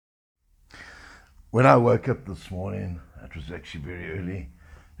When I woke up this morning, it was actually very early,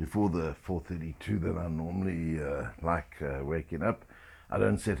 before the 4:32 that I normally waking up. I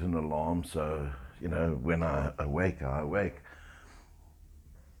don't set an alarm, so when I awake, I awake.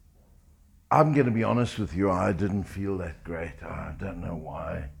 I'm going to be honest with you, I didn't feel that great. I don't know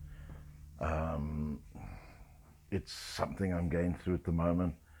why. Um, it's something I'm going through at the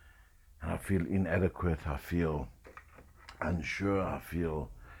moment, and I feel inadequate. I feel unsure. I feel,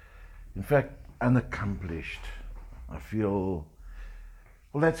 in fact, unaccomplished. I feel,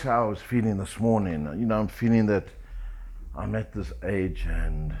 well, that's how I was feeling this morning. I'm feeling that I'm at this age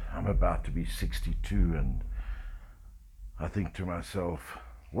and I'm about to be 62, and I think to myself,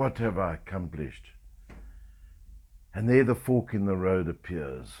 what have I accomplished? And there the fork in the road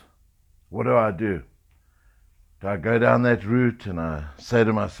appears. What do? Do I go down that route and I say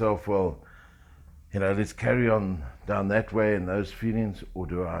to myself, well, let's carry on down that way and those feelings, or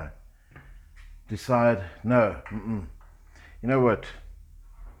do I decide, no, you know what?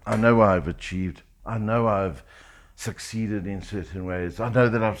 I know what I've achieved. I know I've succeeded in certain ways. I know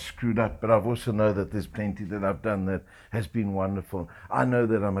that I've screwed up, but I've also know that there's plenty that I've done that has been wonderful. I know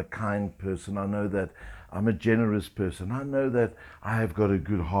that I'm a kind person. I know that I'm a generous person. I know that I have got a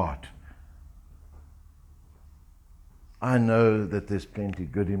good heart. I know that there's plenty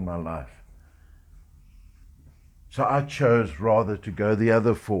good in my life. So I chose rather to go the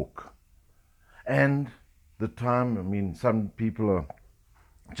other fork. And the time, some people are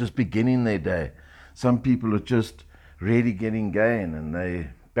just beginning their day. Some people are just really getting going, and they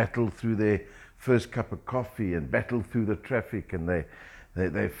battle through their first cup of coffee and battle through the traffic, and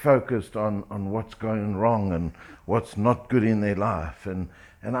they're focused on what's going wrong and what's not good in their life. And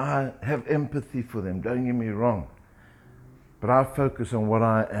I have empathy for them, don't get me wrong. But I focus on what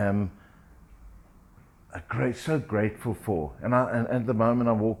I am so grateful for. And at the moment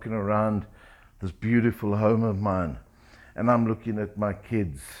I'm walking around this beautiful home of mine, and I'm looking at my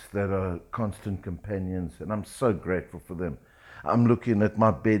kids that are constant companions, and I'm so grateful for them. I'm looking at my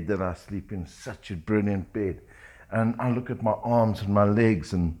bed that I sleep in, such a brilliant bed. And I look at my arms and my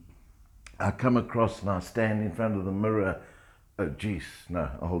legs, and I come across and I stand in front of the mirror. Oh, geez, no,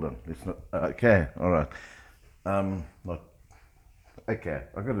 hold on. It's not, okay, all right. Not, okay,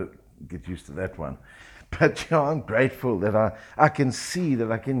 I've got to get used to that one. But I'm grateful that I can see,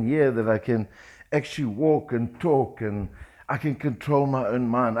 that I can hear, that I can actually walk and talk, and I can control my own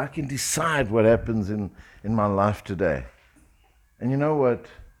mind. I can decide what happens in my life today. And you know what?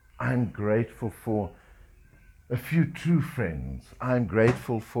 I'm grateful for a few true friends. I'm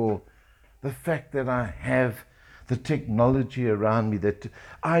grateful for the fact that I have the technology around me, that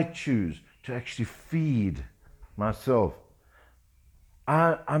I choose to actually feed myself.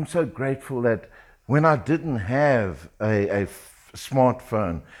 I'm so grateful that when I didn't have a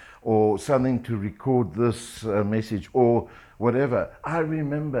smartphone or something to record this message or whatever, I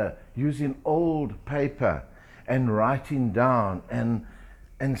remember using old paper and writing down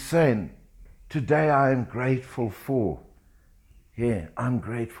and saying, today I am grateful for. Yeah, I'm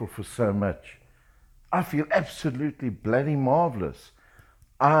grateful for so much. I feel absolutely bloody marvelous.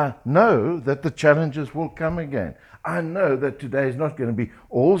 I know that the challenges will come again. I know that today is not going to be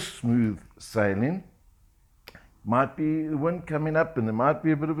all smooth sailing. Might be the wind coming up and there might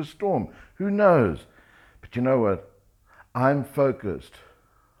be a bit of a storm. Who knows? But you know what? I'm focused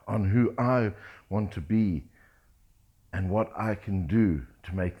on who I want to be and what I can do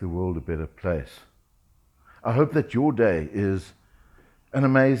to make the world a better place. I hope that your day is an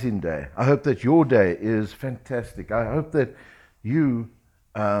amazing day. I hope that your day is fantastic. I hope that you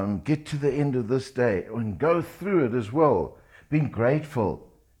get to the end of this day and go through it as well, being grateful,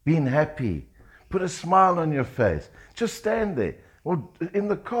 being happy. Put a smile on your face. Just stand there or in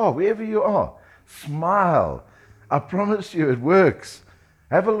the car, wherever you are. Smile. I promise you it works.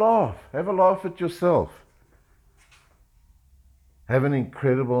 Have a laugh. Have a laugh at yourself. Have an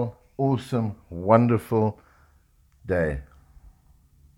incredible, awesome, wonderful day.